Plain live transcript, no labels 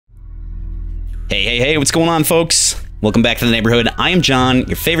Hey, what's going on, folks? Welcome back to the neighborhood. I am John,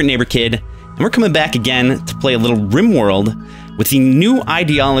 your favorite neighbor kid, and we're coming back again to play a little RimWorld with the new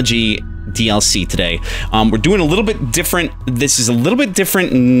Ideology DLC today. We're doing a little bit different. This is a little bit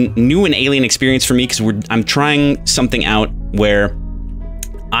different, new and alien experience for me because I'm trying something out where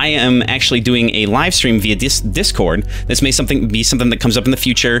I am actually doing a live stream via Discord. This may be something that comes up in the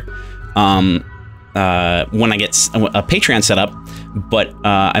future when I get a Patreon set up, but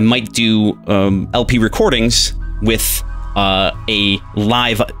I might do LP recordings with a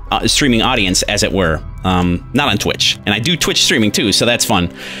live streaming audience, as it were. Not on Twitch. And I do Twitch streaming too, so that's fun.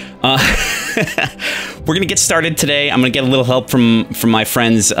 We're gonna get started today. I'm gonna get a little help from my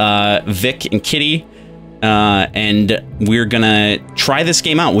friends Vic and Kitty. And we're gonna try this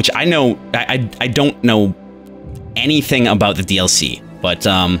game out, which I know I don't know anything about the DLC, but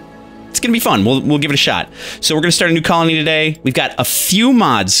it's gonna be fun. We'll give it a shot. So we're gonna start a new colony today. We've got a few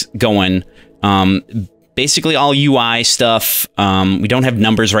mods going. Basically all UI stuff. We don't have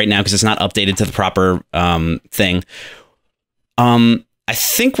numbers right now because it's not updated to the proper thing. I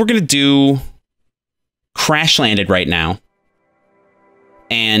think we're gonna do Crash Landed right now.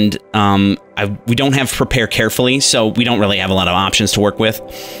 And we don't have Prepare Carefully, so we don't really have a lot of options to work with.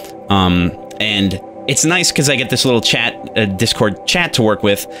 And it's nice because I get this little chat, Discord chat to work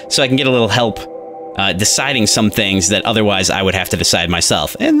with, so I can get a little help deciding some things that otherwise I would have to decide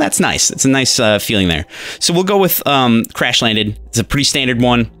myself. And that's nice. It's a nice feeling there. So we'll go with Crash Landed. It's a pretty standard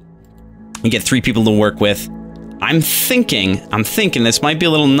one. You get 3 people to work with. I'm thinking this might be a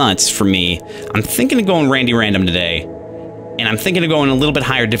little nuts for me. I'm thinking of going Randy Random today. And I'm thinking of going a little bit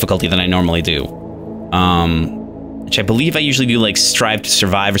higher difficulty than I normally do. Which I believe I usually do, like, Strive to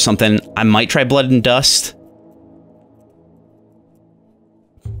Survive or something. I might try Blood and Dust.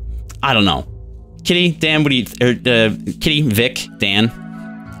 I don't know. Kitty, Dan, what do you... Kitty, Vic, Dan,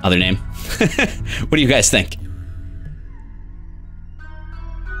 other name. What do you guys think?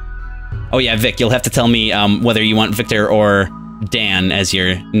 Oh yeah, Vic, you'll have to tell me whether you want Victor or Dan as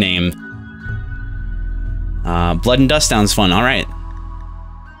your name. Blood and Dust sounds fun. All right.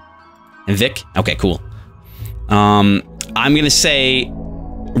 And Vic? Okay, cool. I'm gonna say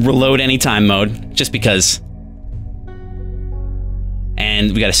reload anytime mode, just because.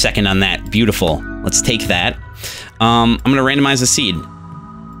 And we got a second on that. Beautiful. Let's take that. I'm gonna randomize the seed.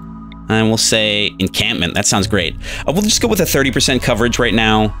 And we'll say encampment. That sounds great. We'll just go with a 30% coverage right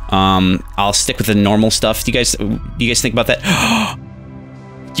now. I'll stick with the normal stuff. Do you guys think about that?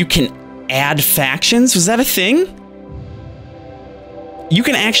 You can add factions? Was that a thing? You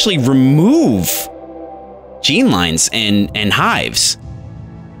can actually remove gene lines and hives.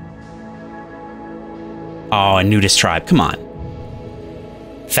 Oh, a nudist tribe. Come on.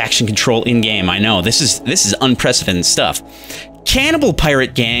 Faction control in game. I know. This is unprecedented stuff. Cannibal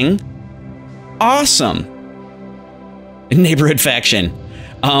pirate gang. Awesome. Neighborhood faction.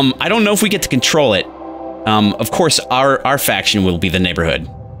 I don't know if we get to control it. Of course, our faction will be the neighborhood.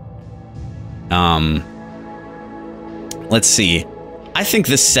 Let's see. I think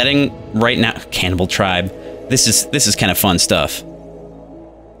this setting right now, Cannibal Tribe, this is kind of fun stuff.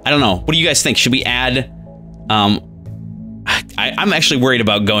 I don't know. What do you guys think? Should we add, I'm actually worried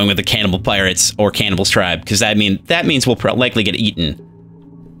about going with the Cannibal Pirates or Cannibal's Tribe, because that means we'll likely get eaten.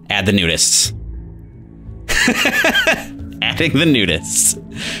 Add the nudists. Adding the nudists.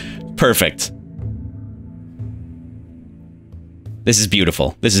 Perfect. This is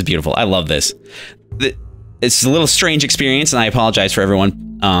beautiful. This is beautiful. I love this. It's a little strange experience, and I apologize for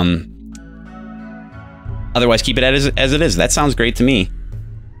everyone. Otherwise, keep it as it is. That sounds great to me.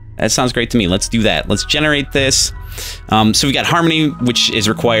 That sounds great to me. Let's do that. Let's generate this. So we got Harmony, which is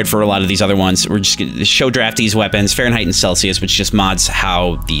required for a lot of these other ones. We're just going to show Draftees weapons, Fahrenheit and Celsius, which just mods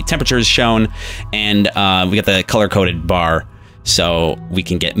how the temperature is shown. And we got the color-coded bar, so we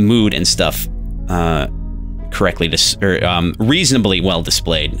can get mood and stuff correctly, reasonably well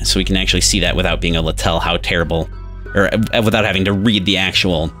displayed, so we can actually see that without being able to tell how terrible, or without having to read the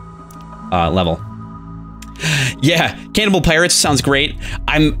actual level. Yeah, Cannibal Pirates sounds great.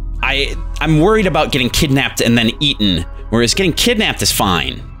 I'm worried about getting kidnapped and then eaten, whereas getting kidnapped is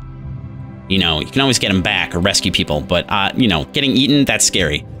fine. You know, you can always get them back or rescue people, but you know, getting eaten, that's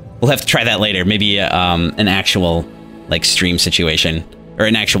scary. We'll have to try that later. Maybe an actual, like, stream situation. Or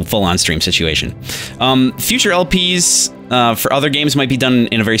an actual full-on stream situation. Future LPs for other games might be done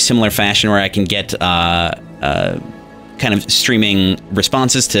in a very similar fashion, where I can get kind of streaming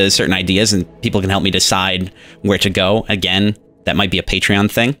responses to certain ideas, and people can help me decide where to go. Again, that might be a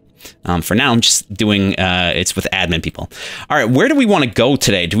Patreon thing. For now, I'm just doing it's with admin people. All right, where do we want to go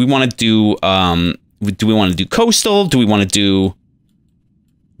today? Do we want to do coastal? Do we want to do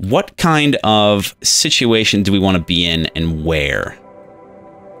What kind of situation do we want to be in and where?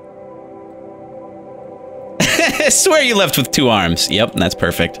 I swear you left with 2 arms. Yep, that's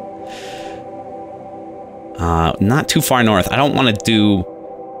perfect. Not too far north. I don't want to do...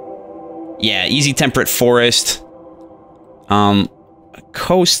 Yeah, easy temperate forest.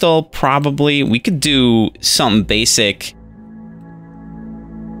 Coastal, probably. We could do something basic.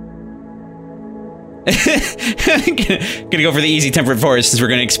 Gonna go for the easy temperate forest since we're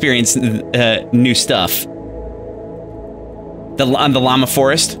gonna experience new stuff. The llama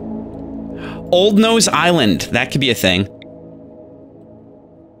forest. Old Nose Island. That could be a thing.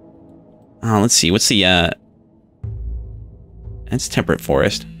 Let's see. What's the, That's temperate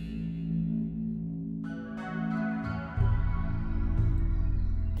forest.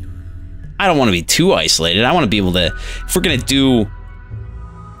 I don't want to be too isolated. I want to be able to... If we're gonna do...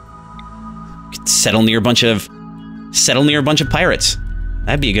 Settle near a bunch of pirates.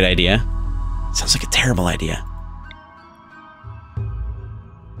 That'd be a good idea. Sounds like a terrible idea.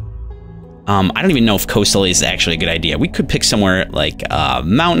 I don't even know if coastal is actually a good idea. We could pick somewhere like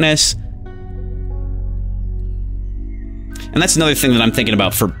mountainous. And that's another thing that I'm thinking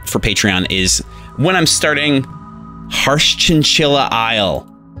about for Patreon is when I'm starting Harsh Chinchilla Isle.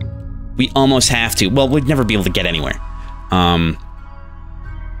 We almost have to. Well, we'd never be able to get anywhere.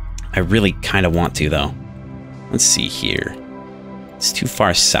 I really kind of want to, though. Let's see here. It's too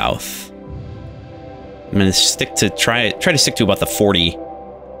far south. I'm gonna stick to try to stick to about the 40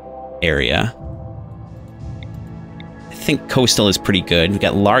 area. I think coastal is pretty good. We've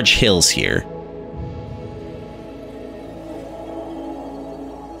got large hills here.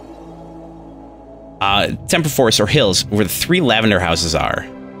 Temperate forest or hills where the 3 lavender houses are.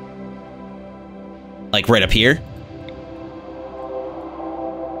 Like right up here.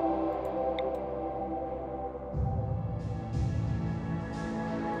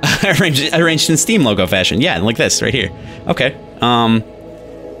 arranged in Steam logo fashion. Yeah, like this right here. Okay.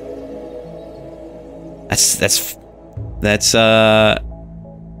 That's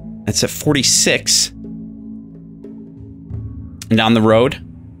at 46. And down the road.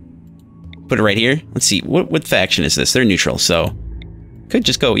 Put it right here. Let's see. What faction is this? They're neutral, so could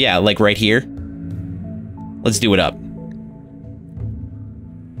just go, yeah, like right here. Let's do it up.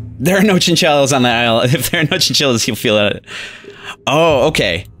 There are no chinchillas on the isle. If there are no chinchillas, you'll feel it. Oh,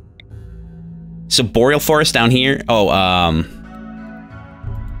 okay. So boreal forest down here. Oh,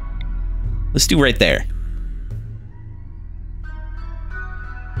 let's do right there.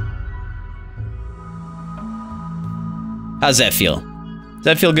 How's that feel? Does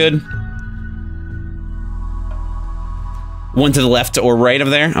that feel good? One to the left or right of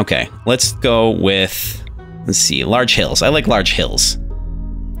there? Okay, let's go with, let's see, large hills. I like large hills.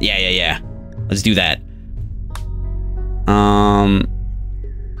 Yeah. Let's do that.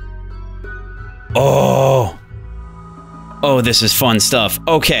 Oh, this is fun stuff.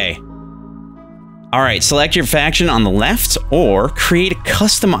 Okay. All right, select your faction on the left or create a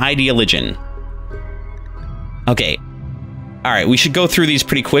custom ideology. Okay. All right, we should go through these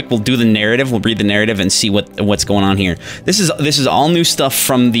pretty quick. We'll do the narrative. We'll read the narrative and see what's going on here. This is all new stuff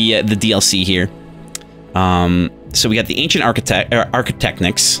from the DLC here. So we got the ancient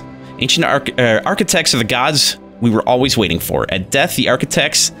architects. Ancient architects are the gods we were always waiting for. At death, the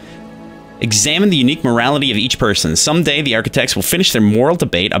architects examine the unique morality of each person. Someday, the architects will finish their moral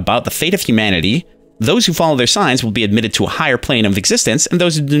debate about the fate of humanity. Those who follow their signs will be admitted to a higher plane of existence, and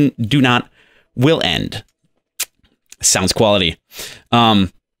those who do not will end. Sounds quality. All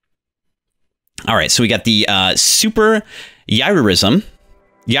right, so we got the super Yyrusism,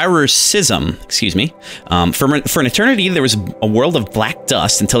 excuse me. For an eternity, there was a world of black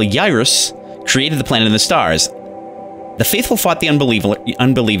dust until Yrus created the planet and the stars. The faithful fought the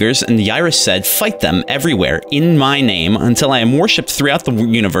unbelievers, and Yrus said, "Fight them everywhere in my name until I am worshipped throughout the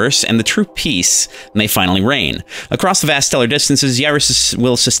universe and the true peace may finally reign. Across the vast stellar distances, Yrus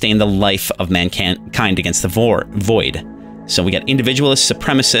will sustain the life of mankind against the void." So we got individualist,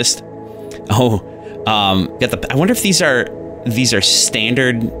 supremacist. I wonder if these are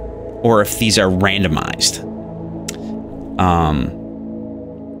standard or if these are randomized.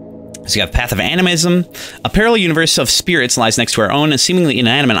 So you have Path of Animism. A parallel universe of spirits lies next to our own. A seemingly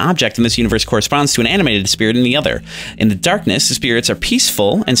inanimate object in this universe corresponds to an animated spirit in the other. In the darkness, the spirits are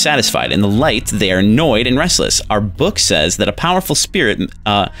peaceful and satisfied. In the light, they are annoyed and restless. Our book says that a powerful spirit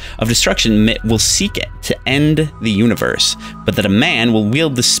of destruction will seek to end the universe, but that a man will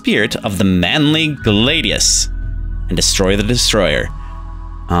wield the spirit of the manly Gladius and destroy the destroyer.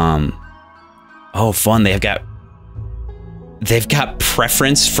 Oh, fun. They've got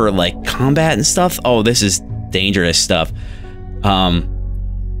preference for, like, combat and stuff. Oh, this is dangerous stuff.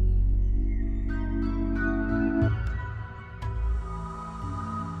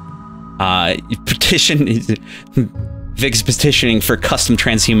 Petition. Vic's petitioning for custom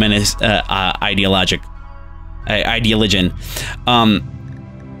transhumanist ideologian.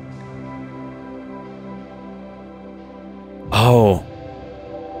 Oh.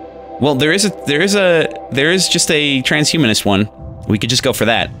 Well, there is just a transhumanist one. We could just go for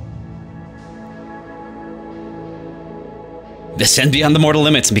that. Descend beyond the mortal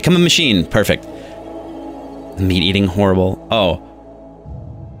limits and become a machine. Perfect. Meat eating horrible. Oh.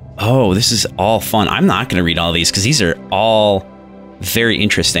 Oh, this is all fun. I'm not going to read all these because these are all very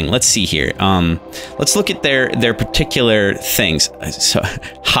interesting. Let's see here. Let's look at their particular things. So,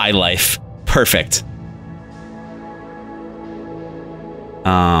 high life. Perfect.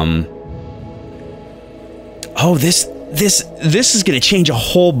 Oh, this is going to change a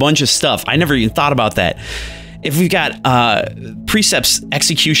whole bunch of stuff. I never even thought about that. If we've got precepts,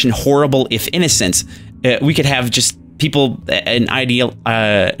 execution, horrible, if innocent, we could have just people, an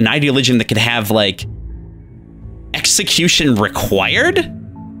ideologian that could have, like, execution required?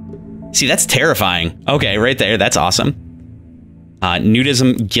 See, that's terrifying. Okay, right there. That's awesome.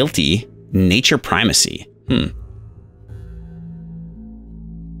 Nudism guilty. Nature primacy.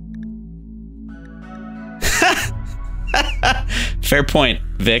 Fair point,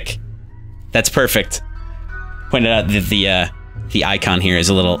 Vic. That's perfect. Pointed out that the icon here is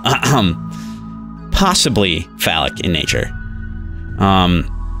a little possibly phallic in nature.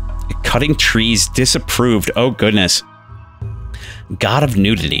 Cutting trees disapproved. Oh goodness. God of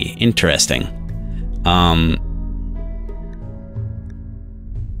nudity. Interesting.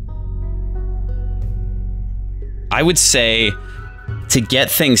 I would say to get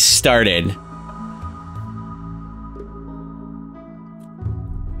things started,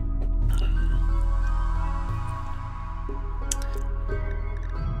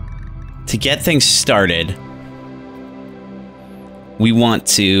 we want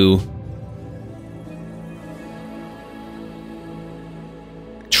to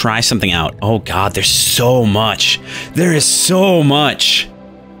try something out. Oh God, there's so much. There is so much.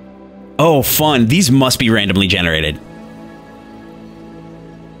 Oh, fun. These must be randomly generated.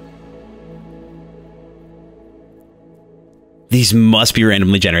 These must be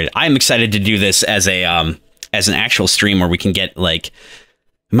randomly generated. I'm excited to do this as a as an actual stream where we can get, like,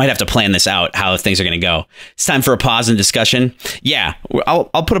 I might have to plan this out, how things are going to go. It's time for a pause and discussion. Yeah, I'll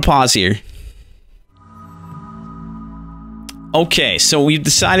put a pause here. Okay, so we've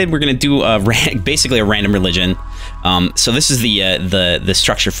decided we're going to do basically a random religion. So this is the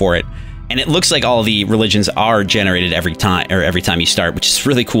structure for it. And it looks like all the religions are generated every time you start, which is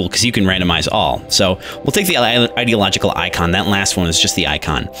really cool because you can randomize all. So we'll take the ideological icon. That last one is just the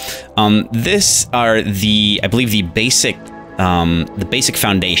icon. This are I believe the basic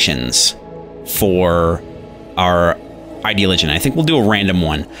foundations for our ideology. I think we'll do a random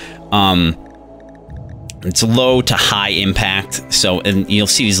one. It's low to high impact. So, and you'll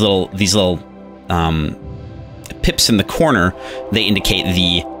see these little pips in the corner. They indicate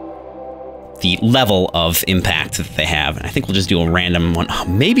the level of impact that they have. And I think we'll just do a random one.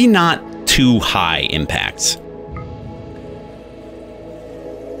 Maybe not too high impact.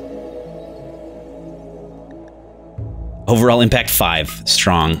 Overall impact 5,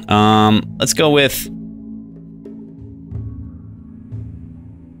 strong. Let's go with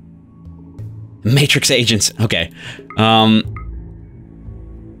Matrix agents. Okay.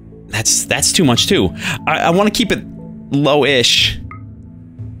 That's too much too. I want to keep it low-ish.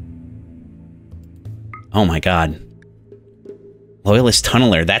 Oh my God. Loyalist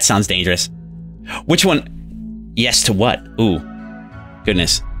tunneler. That sounds dangerous. Which one? Yes to what? Ooh.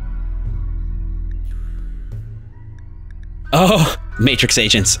 Goodness. Oh, Matrix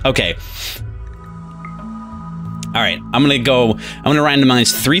agents. Okay. All right. I'm going to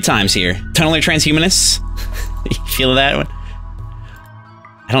randomize 3 times here. Tunneler transhumanists. You feel that one?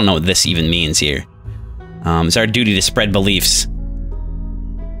 I don't know what this even means here. It's our duty to spread beliefs.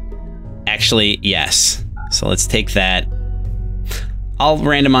 Actually, yes. So let's take that. I'll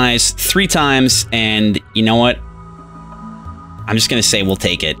randomize 3 times, and you know what? I'm just going to say we'll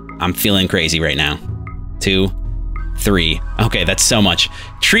take it. I'm feeling crazy right now. 2, 3. Okay, that's so much.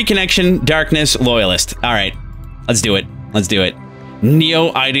 Tree connection, darkness, loyalist. All right, let's do it. Let's do it.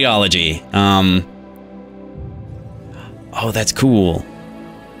 Neo ideology. Oh, that's cool.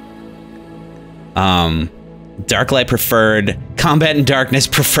 Dark light preferred, combat and darkness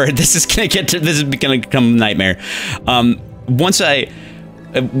preferred. This is gonna become a nightmare.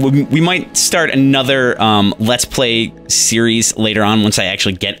 We might start another Let's Play series later on once I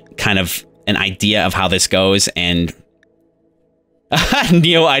actually get kind of an idea of how this goes. And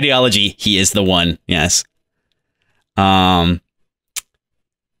Neo ideology, he is the one. Yes.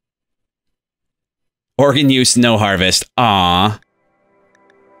 Organ use, no harvest. Aw.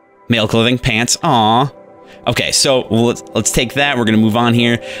 Male clothing, pants. Aw. Okay, so let's take that. We're gonna move on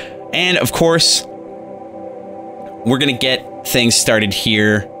here, and of course, we're gonna get things started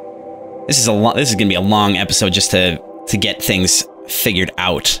here. This is gonna be a long episode just to get things figured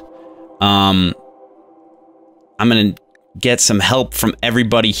out. I'm gonna get some help from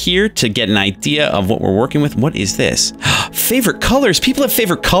everybody here to get an idea of what we're working with. What is this? Favorite colors. People have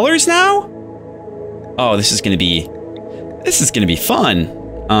favorite colors now? Oh, this is gonna be fun.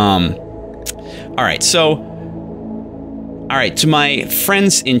 All right, so. All right, to my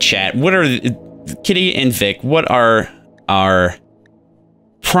friends in chat, what are Kitty and Vic? What are our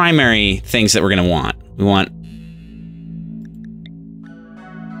primary things that we're gonna want? We want.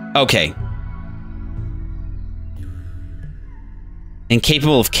 Okay.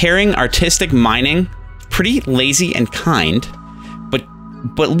 Incapable of caring, artistic, mining, pretty lazy and kind, but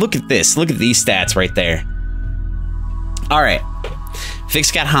look at this. Look at these stats right there. All right,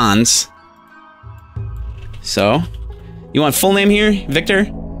 Vic's got Hans. So. You want full name here, Victor?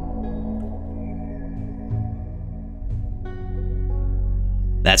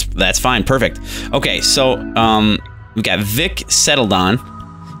 That's fine, perfect. Okay, so we got Vic settled on.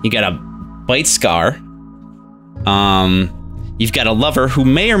 You got a bite scar. You've got a lover who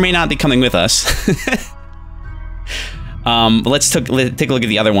may or may not be coming with us. Let's take a look at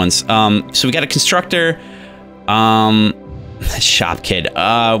the other ones. So we got a constructor. Shop kid.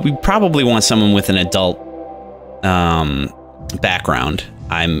 We probably want someone with an adult background,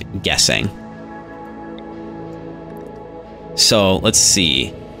 I'm guessing. So let's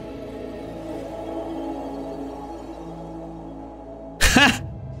see.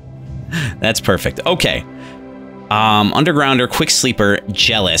 That's perfect. Okay. Undergrounder, quick sleeper,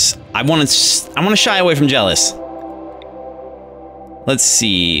 jealous. I want to shy away from jealous. Let's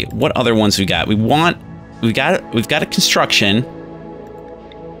see what other ones we got. We've got a construction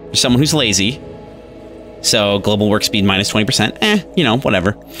for someone who's lazy. So, global work speed minus 20%. You know,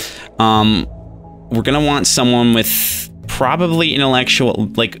 whatever. We're gonna want someone with probably intellectual,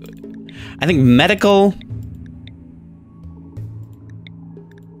 like, I think medical.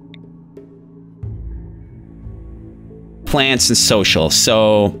 Plants and social.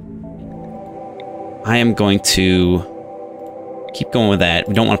 So, I am going to keep going with that.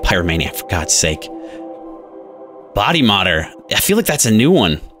 We don't want a pyromaniac, for God's sake. Body modder. I feel like that's a new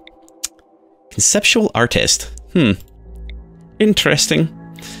one. Conceptual artist. Interesting.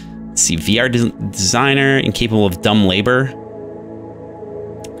 Let's see. VR designer, incapable of dumb labor.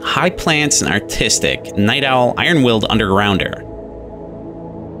 High plants and artistic. Night owl, iron-willed undergrounder.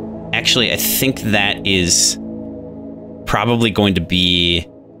 Actually, I think that is probably going to be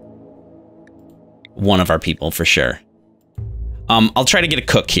one of our people for sure. I'll try to get a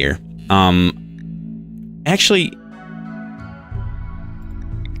cook here. Actually,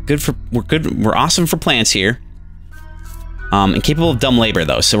 we're awesome for plants here. Incapable of dumb labor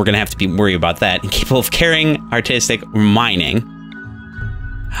though, so we're gonna have to be worried about that. Incapable of caring, artistic, or mining.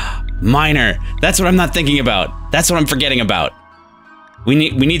 Miner. That's what I'm not thinking about. That's what I'm forgetting about. We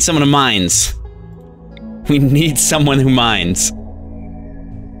need someone who mines. We need someone who mines.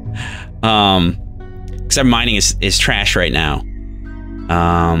 Because our mining is trash right now.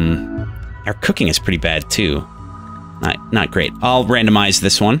 Our cooking is pretty bad too. Not great. I'll randomize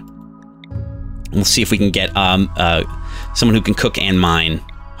this one. We'll see if we can get someone who can cook and mine.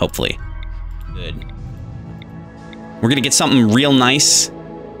 Hopefully. Good. We're gonna get something real nice.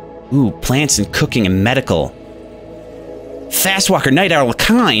 Ooh, plants and cooking and medical. Fast walker, night owl,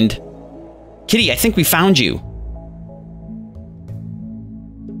 kind. Kitty, I think we found you.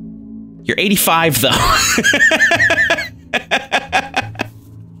 You're 85 though.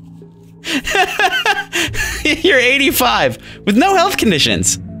 You're 85 with no health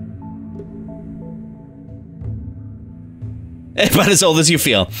conditions. About as old as you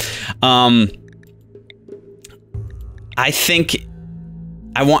feel. I think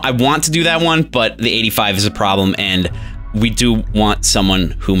I want to do that one, but the 85 is a problem, and we do want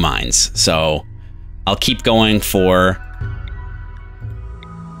someone who mines. So I'll keep going for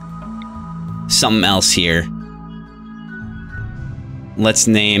something else here. Let's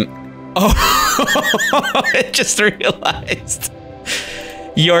name. Oh, I just realized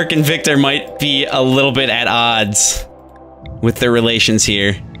York and Victor might be a little bit at odds with their relations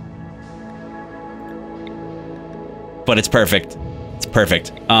here. But it's perfect. It's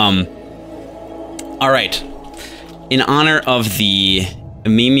perfect. All right. In honor of the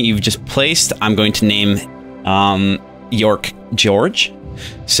meme you've just placed, I'm going to name York George.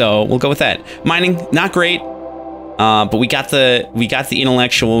 So we'll go with that. Mining, not great. But we got the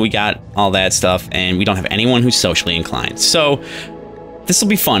intellectual, we got all that stuff, and we don't have anyone who's socially inclined. So this will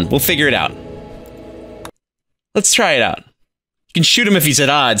be fun. We'll figure it out. Let's try it out. You can shoot him if he's at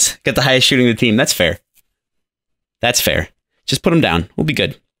odds. Got the highest shooting in the team. That's fair. That's fair. Just put him down. We'll be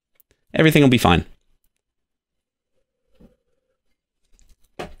good. Everything will be fine.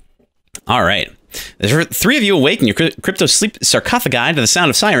 All right. There's 3 of you awake in your crypto sleep sarcophagi to the sound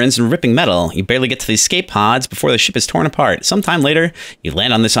of sirens and ripping metal. You barely get to the escape pods before the ship is torn apart. Sometime later, you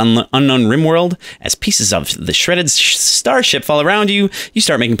land on this unknown RimWorld. As pieces of the shredded starship fall around you, you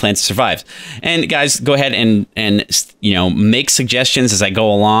start making plans to survive. And guys, go ahead and you know, make suggestions as I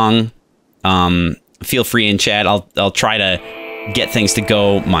go along. Feel free in chat. I'll try to get things to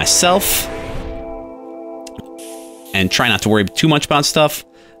go myself and try not to worry too much about stuff.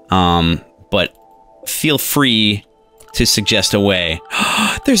 But feel free to suggest a way.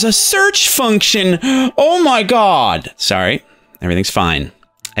 There's a search function. Oh my God. Sorry. Everything's fine.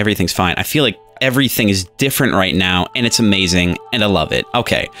 Everything's fine. I feel like everything is different right now, and it's amazing, and I love it.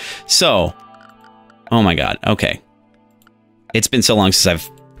 Okay. So, oh my God. Okay. It's been so long since I've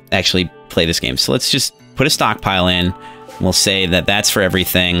actually played this game. So let's just put a stockpile in. We'll say that that's for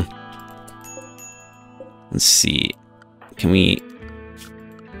everything. Let's see. Can we...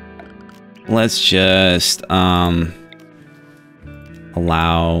 Let's just allow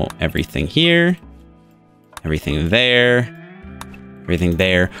everything here, everything there, everything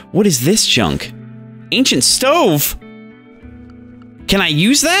there. What is this junk? Ancient stove? Can I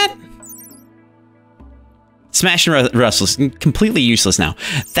use that? Smash and rustless, completely useless now.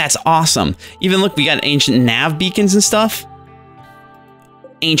 That's awesome. Even look, we got ancient nav beacons and stuff.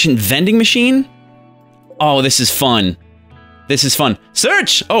 Ancient vending machine. Oh, this is fun. This is fun.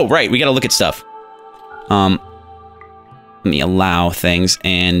 Search! Oh, right, we gotta look at stuff. Let me allow things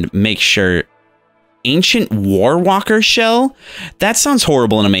and make sure. Ancient Warwalker shell? That sounds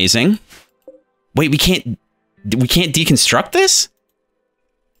horrible and amazing. Wait, we can't deconstruct this?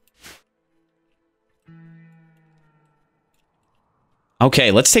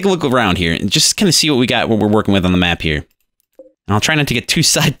 Okay, let's take a look around here and just kind of see what we got, what we're working with on the map here. And I'll try not to get too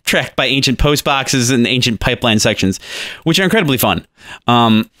sidetracked by ancient post boxes and ancient pipeline sections, which are incredibly fun.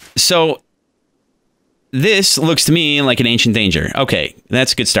 So this looks to me like an ancient danger. Okay,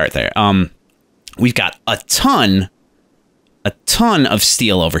 that's a good start there. We've got a ton of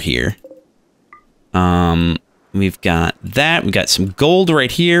steel over here. We've got that. We've got some gold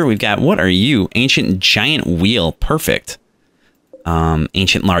right here. We've got, what are you? Ancient giant wheel. Perfect.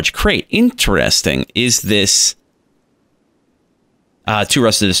 Ancient large crate. Interesting. Is this... too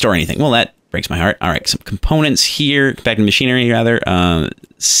rusted to store anything. Well, that breaks my heart. All right, some components here. Back to machinery, rather.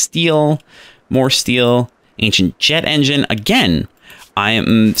 Steel. More steel. Ancient jet engine. Again, I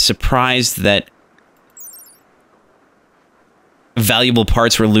am surprised that valuable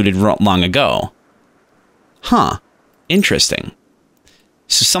parts were looted long ago. Huh. Interesting.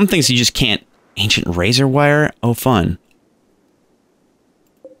 So some things you just can't... Ancient razor wire? Oh, fun.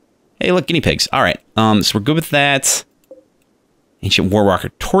 Hey, look, guinea pigs. All right, so we're good with that. Ancient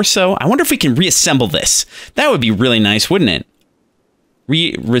Warwalker torso. I wonder if we can reassemble this. That would be really nice, wouldn't it?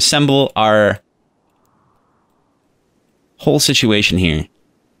 Reassemble our whole situation here.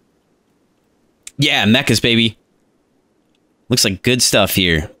 Yeah, mechas, baby. Looks like good stuff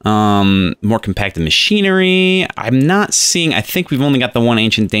here. More compacted machinery. I'm not seeing... I think we've only got the one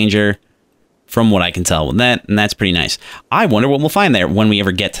ancient danger from what I can tell with that, and that's pretty nice. I wonder what we'll find there when we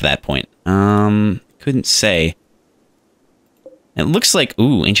ever get to that point. Couldn't say. It looks like,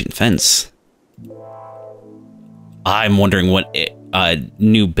 ooh, ancient fence. I'm wondering what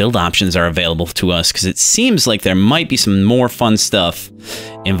new build options are available to us, because it seems like there might be some more fun stuff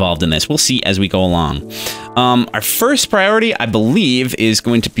involved in this. We'll see as we go along. Our first priority, I believe, is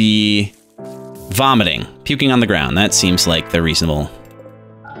going to be vomiting, puking on the ground. That seems like the reasonable...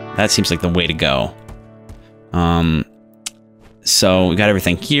 That seems like the way to go. So we got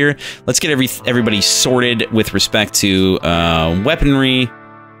everything here. Let's get everybody sorted with respect to weaponry,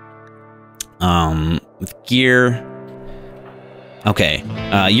 with gear. Okay,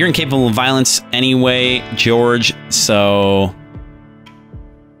 you're incapable of violence anyway, George. So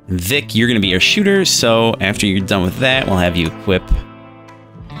Vic, you're gonna be our shooter. So after you're done with that, we'll have you equip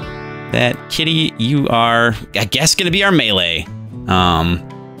that. Kitty, you are, I guess, gonna be our melee.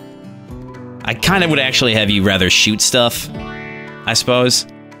 I kind of would actually have you rather shoot stuff, I suppose.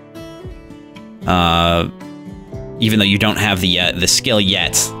 Even though you don't have the skill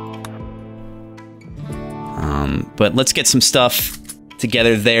yet. But let's get some stuff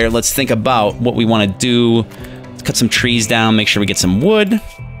together there. Let's think about what we want to do. Let's cut some trees down, make sure we get some wood.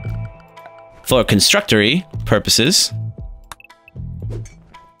 for constructory purposes.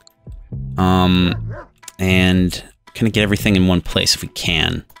 And kind of get everything in one place if we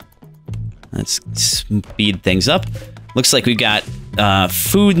can. Let's speed things up. Looks like we've got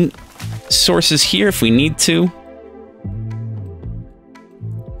food sources here if we need to.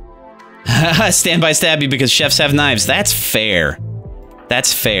 Stand by Stabby because chefs have knives. That's fair.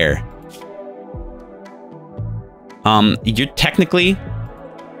 That's fair. You're technically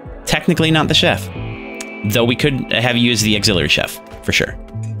not the chef. Though we could have you as the auxiliary chef, for sure.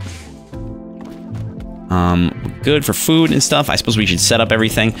 Good for food and stuff. I suppose we should set up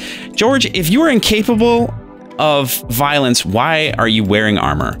everything. George, if you are incapable of violence, why are you wearing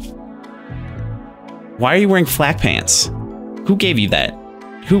armor? Why are you wearing flak pants? Who gave you that?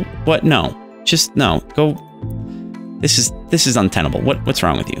 Who? What? No. Just no. Go. This is untenable. What's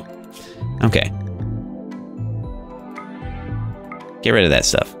wrong with you? Okay. Get rid of that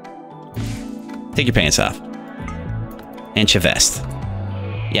stuff. Take your pants off. And your vest.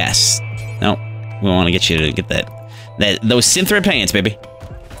 Yes. No. We want to get you to get those synthread pants, baby.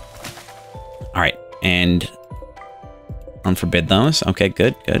 All right, and unforbid those. Okay,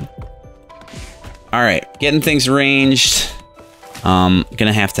 good. All right, getting things arranged.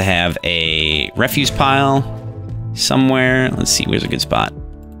 Gonna have to have a refuse pile somewhere. Let's see, where's a good spot?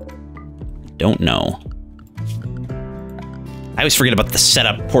 Don't know. I always forget about the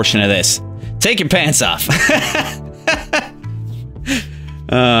setup portion of this. Take your pants off.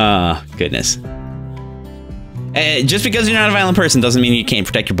 Goodness. Just because you're not a violent person doesn't mean you can't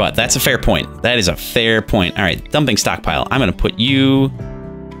protect your butt. That's a fair point. That is a fair point. All right, dumping stockpile. I'm gonna put you...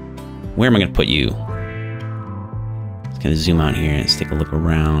 Where am I gonna put you? Just gonna zoom out here and let's take a look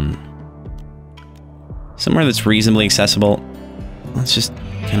around. Somewhere that's reasonably accessible. Let's just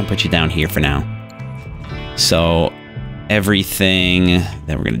kind of put you down here for now. So everything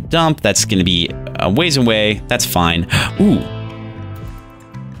that we're gonna dump, that's gonna be a ways away. That's fine. Ooh.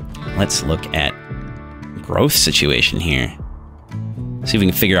 Let's look at growth situation here. See if we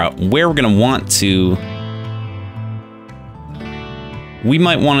can figure out where we're gonna want to. We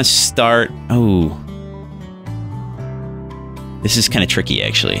might want to start. Oh, this is kind of tricky,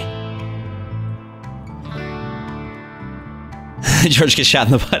 actually. George gets shot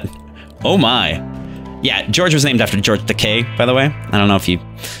in the butt. Oh my. Yeah, George was named after George Takei, by the way. I don't know if you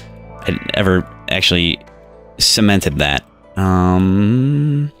had ever actually cemented that.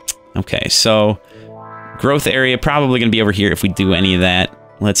 Okay, so growth area probably going to be over here if we do any of that.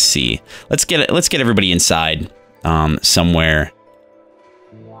 Let's see. Let's get everybody inside somewhere.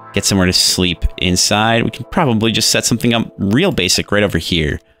 Get somewhere to sleep inside. We can probably just set something up real basic right over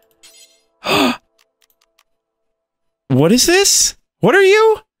here. What is this? What are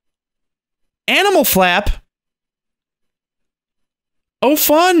you? Animal flap. Oh,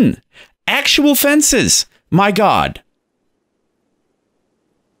 fun. Actual fences. My God.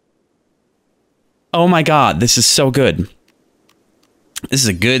 Oh my God, this is so good. This is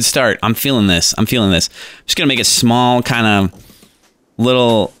a good start. I'm feeling this. I'm just gonna make a small kind of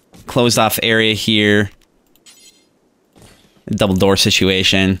little closed off area here. A double door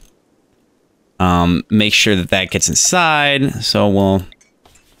situation. Make sure that gets inside. So we'll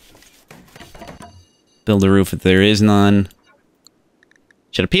build a roof if there is none.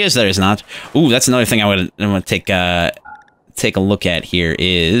 It appears there is not. Ooh, that's another thing I want to take a look at here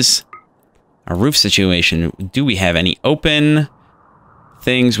is our roof situation. Do we have any open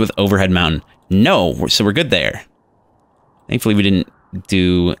things with overhead mountain? No, so we're good there. Thankfully, we didn't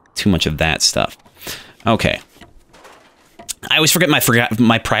do too much of that stuff. Okay. I always forget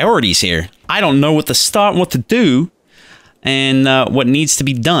my priorities here. I don't know what to start, what to do, and what needs to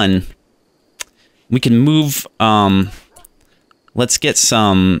be done. We can move. Let's get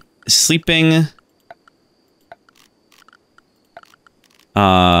some sleeping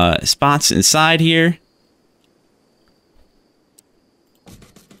spots inside here.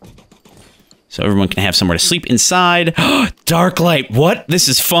 So everyone can have somewhere to sleep inside. Dark light. What? This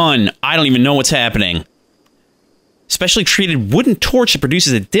is fun. I don't even know what's happening. Specially treated wooden torch that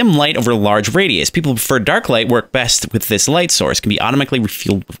produces a dim light over a large radius. People who prefer dark light work best with this light source. Can be automatically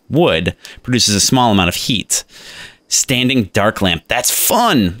refueled with wood. Produces a small amount of heat. Standing dark lamp. That's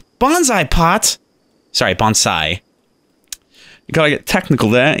fun. Bonsai pot. Sorry, bonsai. You gotta get technical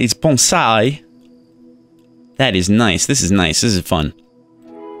there. It's bonsai. That is nice. This is nice. This is fun.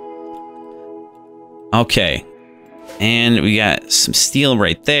 Okay. And we got some steel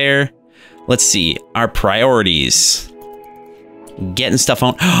right there. Let's see. Our priorities. Getting stuff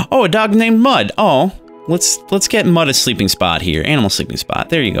on. Oh, a dog named Mud. Oh, let's get Mud a sleeping spot here. Animal sleeping spot.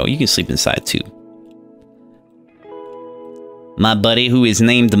 There you go. You can sleep inside too. My buddy who is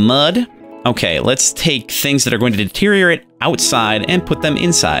named Mud. Okay, let's take things that are going to deteriorate outside and put them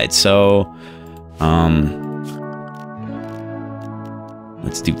inside. So,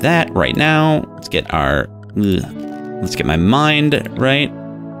 let's do that right now. Let's get our, let's get my mind right.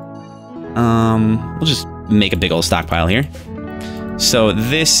 We'll just make a big old stockpile here. So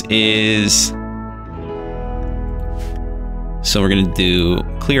this is, so we're gonna do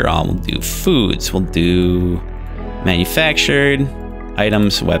clear all, we'll do foods, we'll do manufactured,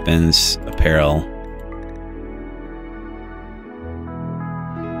 items, weapons, apparel.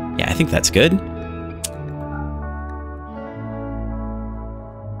 Yeah, I think that's good.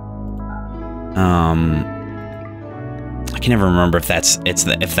 I can never remember if that's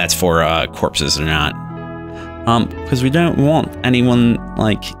for corpses or not. Because we don't want anyone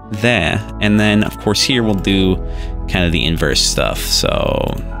like there. And then of course here we'll do kind of the inverse stuff.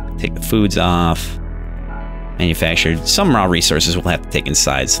 So take the foods off. Manufactured. Some raw resources we'll have to take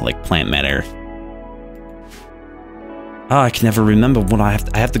inside, so like plant matter. Oh, I can never remember what I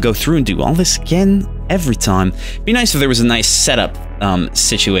have to go through and do all this again every time. It'd be nice if there was a nice setup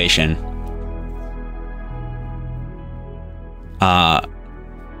situation.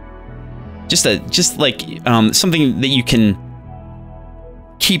 Just like something that you can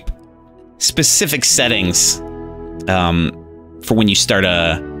keep specific settings for when you start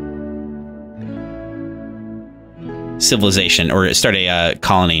a civilization or start a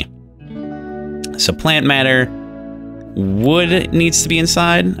colony. So plant matter, wood needs to be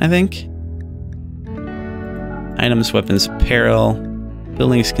inside, I think. Items, weapons, apparel,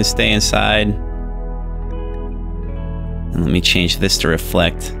 buildings can stay inside. And let me change this to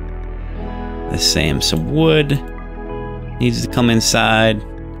reflect the same. So wood needs to come inside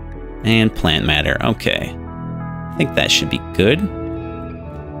and plant matter. Okay. I think that should be good.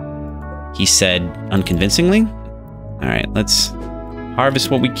 He said unconvincingly. All right, let's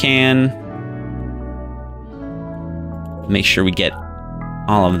harvest what we can. Make sure we get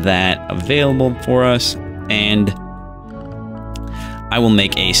all of that available for us. And I will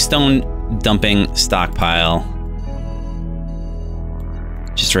make a stone dumping stockpile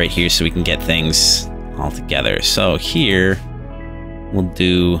just right here so we can get things all together. So here we'll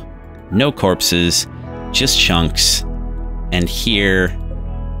do no corpses, just chunks. And here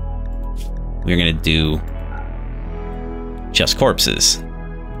we're gonna do just corpses.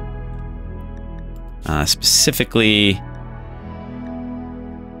 Specifically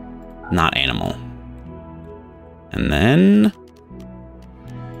not animal. And then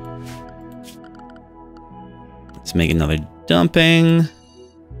let's make another dumping.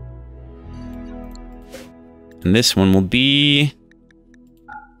 And this one will be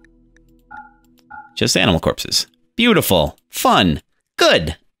just animal corpses. Beautiful. Fun.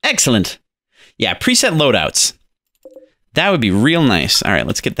 Good. Excellent. Yeah, preset loadouts. That would be real nice. All right,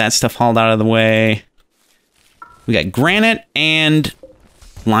 let's get that stuff hauled out of the way. We got granite and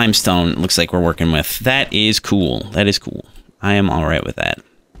limestone, it looks like we're working with. That is cool. That is cool. I am all right with that.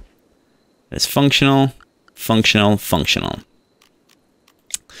 That's functional, functional, functional.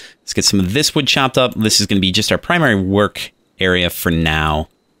 Let's get some of this wood chopped up. This is going to be just our primary work area for now.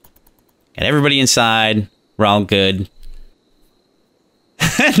 Got everybody inside. We're all good.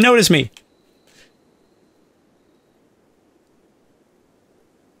 Notice me.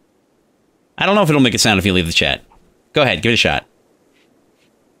 I don't know if it'll make a sound if you leave the chat. Go ahead, give it a shot.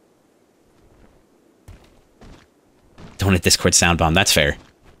 Don't hit Discord sound bomb. That's fair.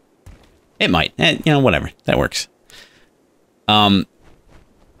 It might. You know, whatever. That works.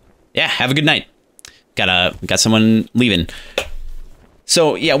 Yeah, have a good night. Got someone leaving.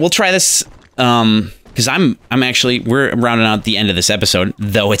 So yeah, we'll try this. Because we're rounding out the end of this episode,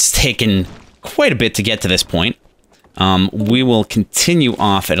 though it's taken quite a bit to get to this point. We will continue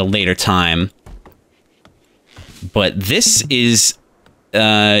off at a later time. But this is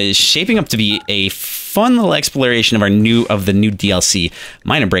shaping up to be a fun little exploration of the new DLC,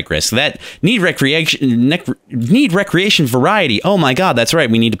 Minor Break Risk. That need recreation variety. Oh my god, that's right.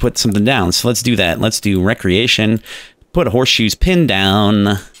 We need to put something down. So let's do that. Let's do recreation. Put a horseshoes pin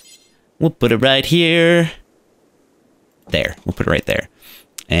down. We'll put it right here. There. We'll put it right there.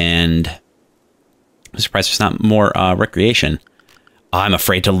 And I'm surprised there's not more recreation. Oh, I'm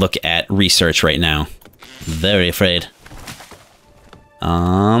afraid to look at research right now. Very afraid.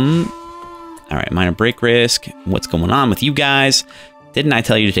 All right, minor break risk. What's going on with you guys? Didn't I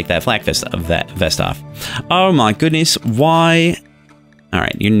tell you to take that flak vest off? Oh my goodness, why? All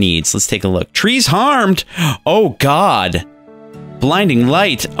right, your needs. Let's take a look. Trees harmed. Oh God. Blinding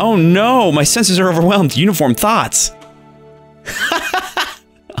light. Oh no, my senses are overwhelmed. Uniform thoughts.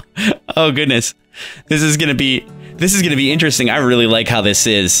 Oh goodness. This is gonna be This is going to be interesting. I really like how this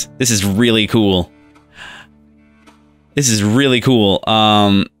is. This is really cool. This is really cool.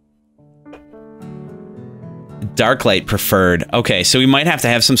 Dark light preferred. Okay, so we might have to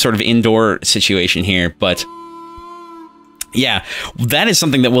have some sort of indoor situation here, but yeah, that is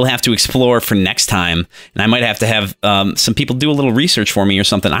something that we'll have to explore for next time. And I might have to have some people do a little research for me or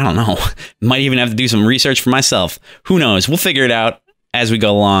something. I don't know. Might even have to do some research for myself. Who knows? We'll figure it out as we go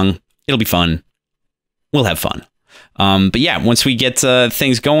along. It'll be fun. We'll have fun. But yeah, once we get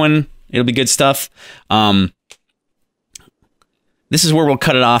things going, it'll be good stuff. This is where we'll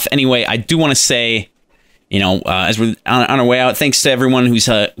cut it off. Anyway, I do want to say, you know, as we're on our way out, thanks to everyone who's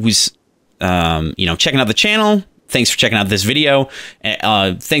you know, checking out the channel. Thanks for checking out this video.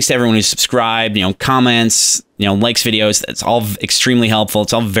 Thanks to everyone who's subscribed, you know, comments, you know, likes videos. That's all extremely helpful.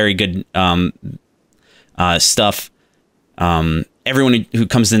 It's all very good stuff. Everyone who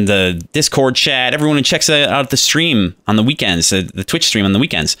comes in the Discord chat, everyone who checks out the stream on the weekends, the Twitch stream on the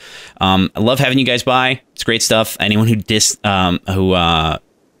weekends. I love having you guys by. It's great stuff. Anyone who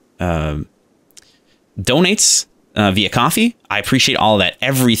donates via coffee, I appreciate all of that.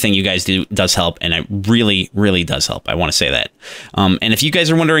 Everything you guys do does help, and it really, really does help. I want to say that. And if you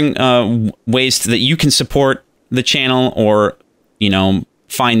guys are wondering ways that you can support the channel, or, you know,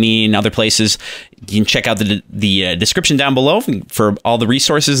 find me in other places, you can check out the description down below for all the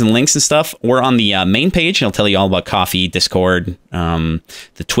resources and links and stuff, or on the main page. It'll tell you all about coffee, Discord,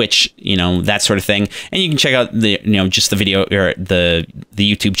 the Twitch, you know, that sort of thing. And you can check out the, you know, just the video, or the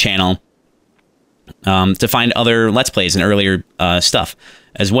YouTube channel, to find other Let's Plays and earlier stuff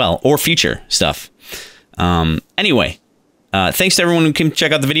as well, or future stuff. Anyway, thanks to everyone who came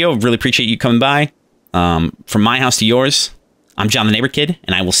check out the video. Really appreciate you coming by. From my house to yours, I'm John the Neighbor Kid,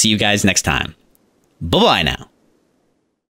 and I will see you guys next time. Bye-bye now.